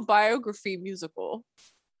autobiography musical.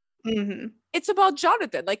 Mm-hmm. It's about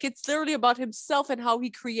Jonathan. Like, it's literally about himself and how he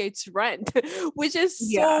creates Rent, which is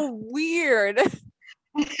so weird.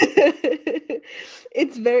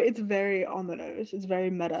 It's very on the nose. It's very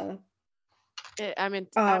meta. I'm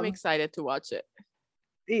excited to watch it.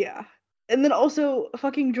 Yeah. And then also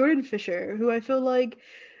fucking Jordan Fisher, who I feel like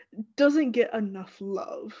doesn't get enough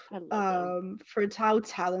love for how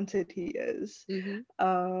talented he is.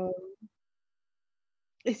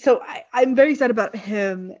 So I'm very excited about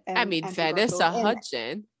him. And I mean, Vanessa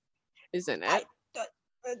Hudgens, isn't it?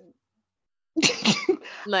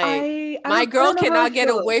 Like, my girl cannot get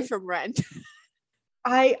away from Rent.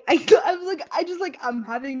 I'm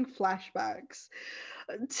having flashbacks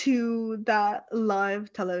to that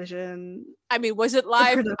live television. I mean, was it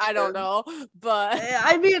live? Production. I don't know, but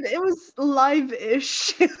I mean, it was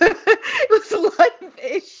live-ish. It was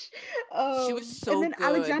live-ish. She was so and then good.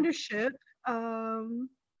 Alexander Shipp.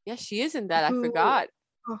 Yeah, she is in that. I forgot.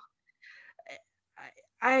 Oh,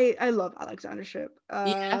 I love Alexander Shipp.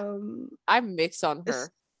 Yeah, I'm mixed on her.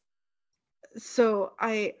 So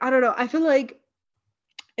I don't know. I feel like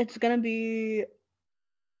it's gonna be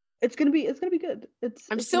good.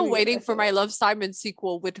 I'm still waiting for my Love, Simon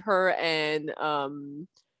sequel with her and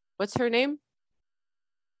what's her name?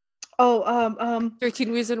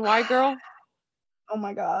 13 Reasons Why girl. Oh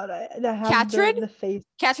my god, Catherine? The face.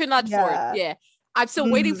 Catherine Ladford. Yeah. I'm still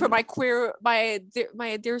waiting for my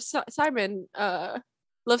dear Simon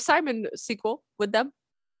Love, Simon sequel with them.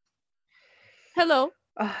 Hello.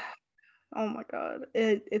 Oh my god,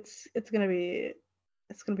 it's gonna be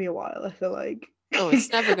a while. I feel like. Oh,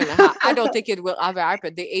 it's never gonna happen. I don't think it will ever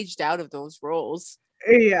happen. They aged out of those roles.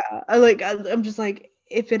 Yeah, I'm just like,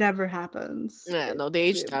 if it ever happens. Yeah, no, they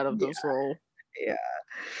aged out of those roles. Yeah.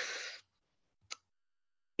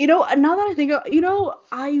 Now that I think of,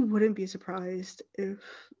 I wouldn't be surprised if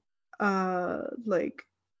like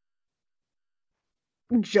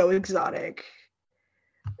Joe Exotic,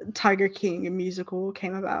 Tiger King musical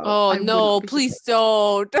came about. Oh no, please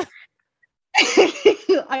don't.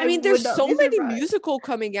 I mean, there's so many musical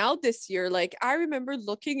coming out this year. Like, I remember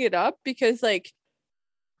looking it up because like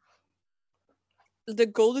the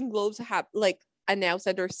Golden Globes have like announced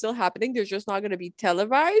that they're still happening. They're just not going to be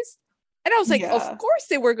televised. And I was like, of course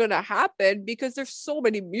they were going to happen because there's so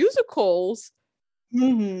many musicals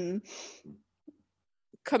coming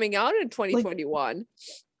out in 2021. Like,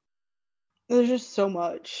 there's just so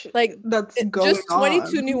much that's going just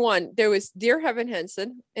 22 on. New one. There was Dear Evan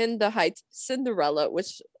Hansen, In the Heights, Cinderella,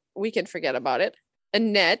 which we can forget about it.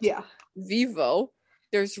 Annette, Vivo.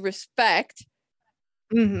 There's Respect.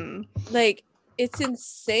 Like, it's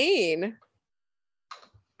insane.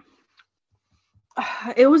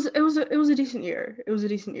 It was a decent year. It was a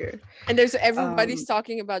decent year. And there's everybody's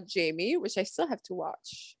talking about Jamie, which I still have to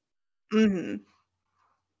watch.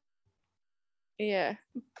 Yeah.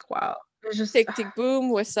 Wow. It's just Tick Tick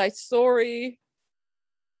Boom, West Side Story.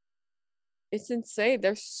 It's insane.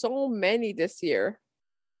 There's so many this year.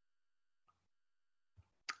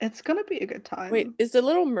 It's gonna be a good time. Wait, is the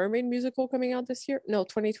Little Mermaid musical coming out this year? No,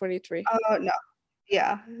 2023. No.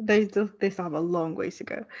 Yeah, they still have a long ways to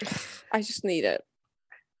go. I just need it.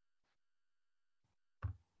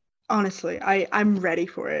 Honestly, I'm ready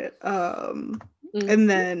for it. And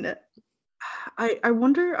then I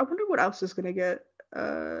wonder what else is gonna get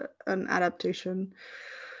an adaptation.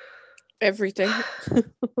 Everything.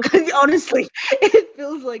 Honestly, it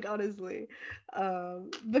feels like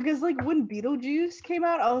because like when Beetlejuice came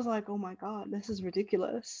out, I was like, oh my god, this is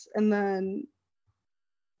ridiculous. And then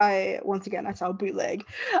I saw a bootleg,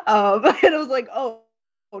 and I was like, oh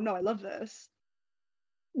no, I love this.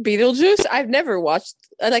 Beetlejuice? I've never watched.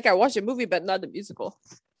 I watched a movie, but not the musical.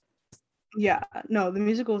 Yeah, no, the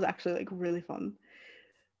musical is actually like really fun.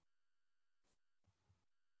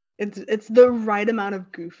 It's the right amount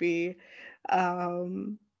of goofy,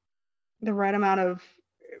 the right amount of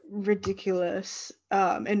ridiculous,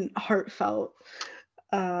 and heartfelt.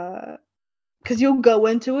 Because you'll go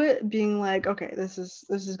into it being like, okay, this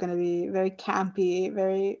is gonna be very campy,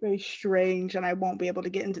 very very strange, and I won't be able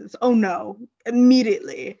to get into this. Oh no!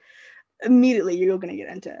 Immediately you're gonna get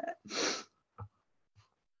into it.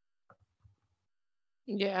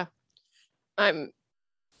 Yeah.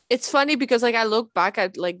 It's funny because like I look back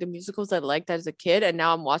at like the musicals I liked as a kid, and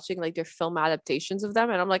now I'm watching like their film adaptations of them,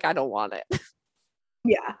 and I'm like, I don't want it.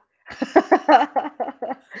 Yeah.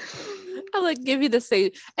 I like give you the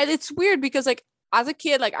same, and it's weird because like as a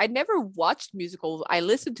kid, like I never watched musicals. I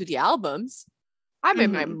listened to the albums. I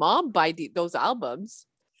made my mom buy those albums,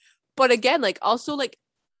 but again, like also like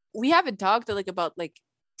we haven't talked like about like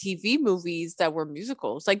TV movies that were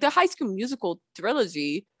musicals. Like the High School Musical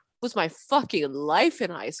trilogy was my fucking life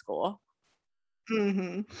in high school.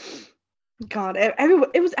 God,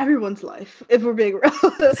 it was everyone's life. If we're being real,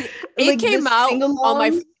 it came out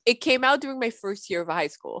on it came out during my first year of high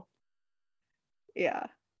school. Yeah,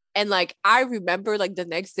 and like I remember, like the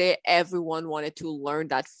next day, everyone wanted to learn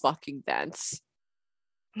that fucking dance.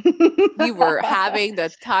 We were having the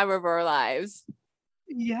time of our lives.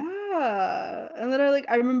 Yeah, and then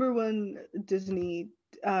I remember when Disney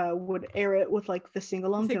would air it with like the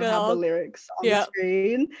sing-along to have the lyrics on the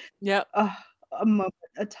screen. Yeah. A moment,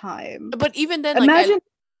 a time. But even then, imagine like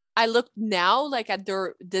I look now like at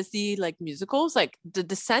their Disney like musicals, like the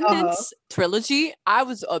Descendants trilogy. I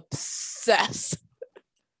was obsessed.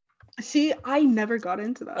 See, I never got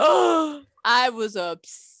into that. I was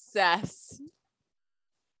obsessed.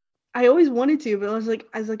 I always wanted to, but I was like,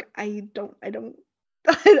 I don't.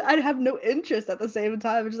 I have no interest at the same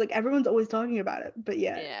time. It's just like everyone's always talking about it, but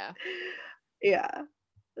yeah.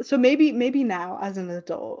 So maybe now as an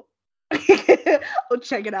adult, I'll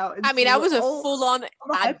check it out. I mean, I was a full-on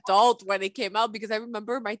adult when it came out because I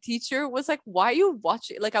remember my teacher was like, "Why are you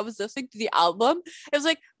watching?" Like I was listening to the album. It was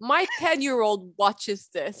like my 10-year-old watches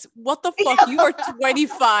this. What the fuck? You are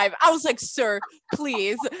 25. I was like, "Sir,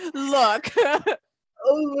 please look."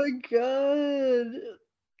 Oh my god.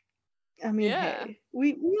 I mean, hey,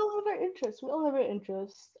 we all have our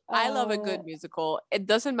interests. I love a good musical. It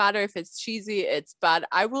doesn't matter if it's cheesy, it's bad.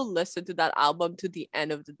 I will listen to that album to the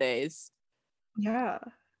end of the days. Yeah,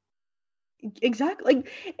 exactly.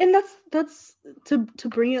 Like, and that's to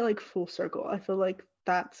bring it like full circle. I feel like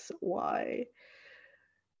that's why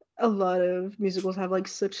a lot of musicals have like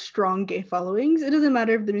such strong gay followings. It doesn't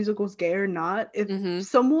matter if the musical's gay or not. If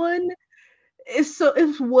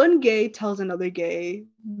if one gay tells another gay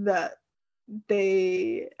that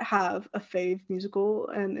they have a fave musical,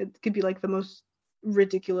 and it could be like the most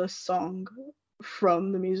ridiculous song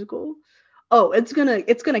from the musical, it's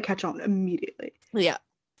gonna catch on immediately. The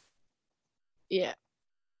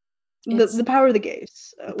power of the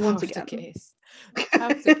gays, once again.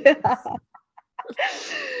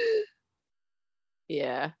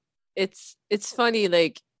 Yeah, it's funny,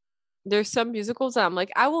 like there's some musicals that I'm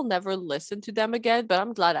like, I will never listen to them again, but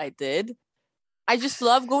I'm glad I did. I just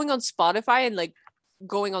love going on Spotify and like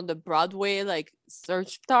going on the Broadway like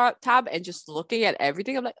search tab and just looking at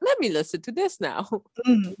everything. I'm like, let me listen to this now.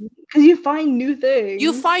 Because you find new things.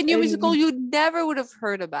 You find new musical you never would have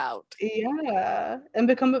heard about. Yeah, and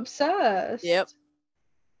become obsessed. Yep.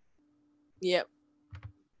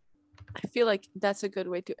 I feel like that's a good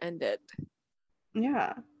way to end it.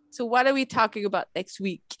 Yeah. So what are we talking about next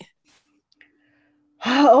week?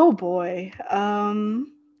 Oh boy.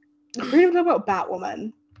 We're gonna talk about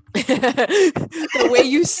Batwoman. The way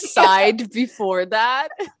you sighed before that.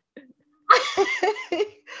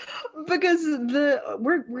 Because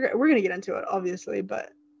we're gonna get into it, obviously,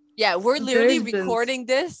 but yeah, we're literally recording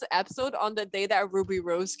this episode on the day that Ruby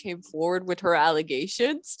Rose came forward with her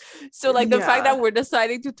allegations. So like the fact that we're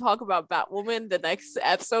deciding to talk about Batwoman the next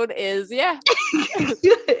episode is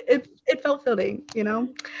it felt fitting, you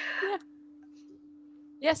know?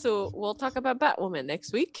 Yeah, so we'll talk about Batwoman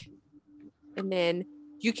next week. And then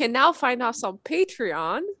you can now find us on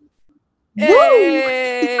Patreon.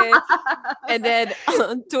 Hey! And then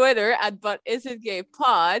on Twitter at But Is It Gay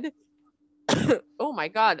Pod. Oh my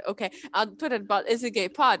god. Okay. On Twitter But Is It Gay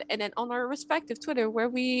Pod. And then on our respective Twitter where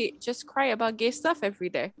we just cry about gay stuff every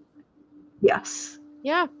day. Yes.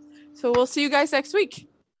 Yeah. So we'll see you guys next week.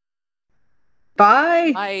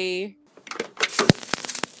 Bye. Bye.